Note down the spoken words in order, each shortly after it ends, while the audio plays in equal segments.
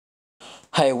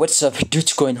Hi, what's up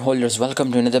Dogecoin holders?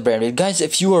 Welcome to another brand video. Guys,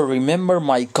 if you remember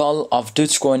my call of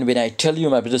Dogecoin when I tell you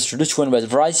my business Dogecoin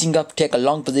was rising up, take a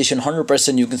long position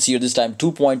 100%. You can see here this time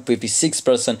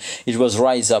 2.56% it was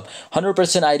rise up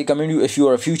 100%. I recommend you, if you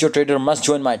are a future trader, must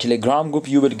join my Telegram group.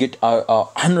 You will get a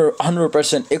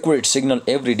 100% accurate signal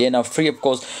every day, now free of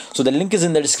course. So the link is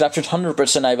in the description.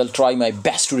 100% I will try my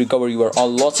best to recover your all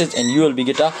losses and you will be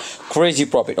get a crazy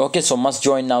profit. Okay, so must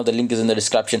join now. The link is in the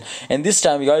description. And this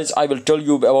time guys, I will tell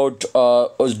you about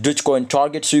Dogecoin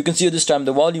target. So you can see this time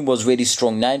the volume was very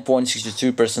strong,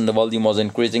 9.63% the volume was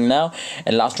increasing now,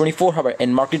 and last 24 hours.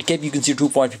 And market cap, you can see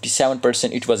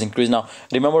 2.57% it was increased. Now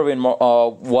remember, when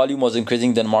volume was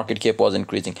increasing, then market cap was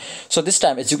increasing. So this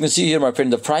time, as you can see here my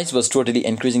friend, the price was totally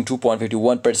increasing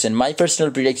 2.51%. My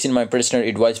personal prediction, my personal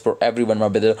advice for everyone, my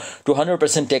brother, to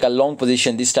 100% take a long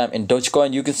position this time in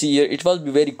Dogecoin. You can see here it will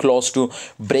be very close to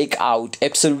break out.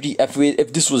 Absolutely,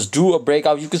 if this was do a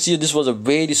breakout, you can see this was a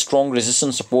very strong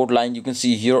resistance support line. You can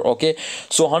see here. Okay,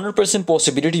 so 100%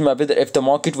 possibility, my brother, if the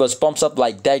market was pumps up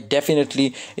like that,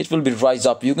 definitely it will be rise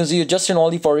up. You can see just and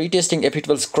only for retesting. If it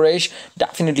will crash,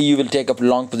 definitely you will take up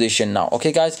long position now.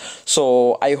 Okay guys,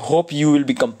 so I hope you will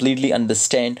be completely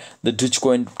understand the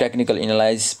Dogecoin technical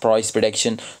analysis price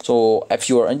prediction. So if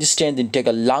you are understand, then take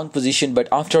a long position, but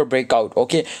after breakout.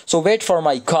 Okay, so wait for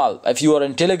my call. If you are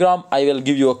in Telegram, I will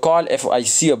give you a call if I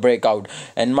see a breakout.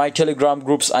 And my Telegram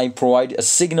groups, I provide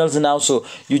signals now, so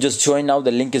you just join now.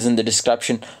 The link is in the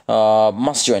description.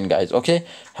 Must join guys. Okay,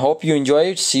 hope you enjoy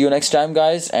it. See you next time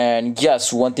guys. And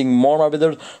yes, one thing more, my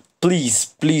brother,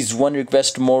 please one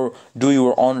request more, do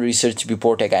your own research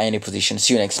before take any position.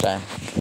 See you next time.